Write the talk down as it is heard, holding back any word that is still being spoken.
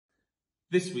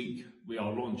This week, we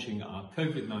are launching our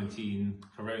COVID-19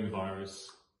 Coronavirus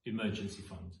Emergency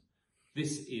Fund.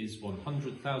 This is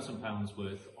 £100,000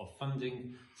 worth of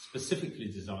funding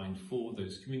specifically designed for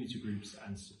those community groups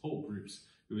and support groups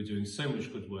who are doing so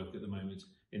much good work at the moment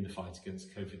in the fight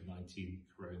against COVID-19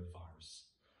 coronavirus.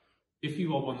 If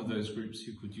you are one of those groups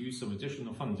who could use some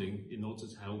additional funding in order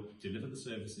to help deliver the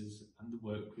services and the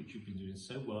work which you've been doing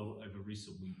so well over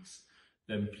recent weeks,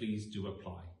 then please do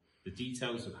apply. The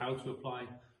details of how to apply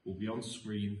will be on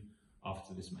screen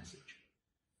after this message.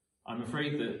 I'm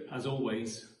afraid that, as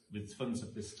always, with funds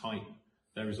of this type,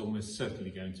 there is almost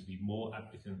certainly going to be more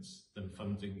applicants than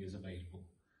funding is available.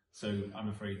 So I'm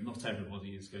afraid not everybody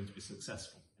is going to be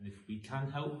successful. And if we can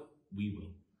help, we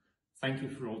will. Thank you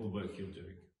for all the work you're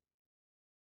doing.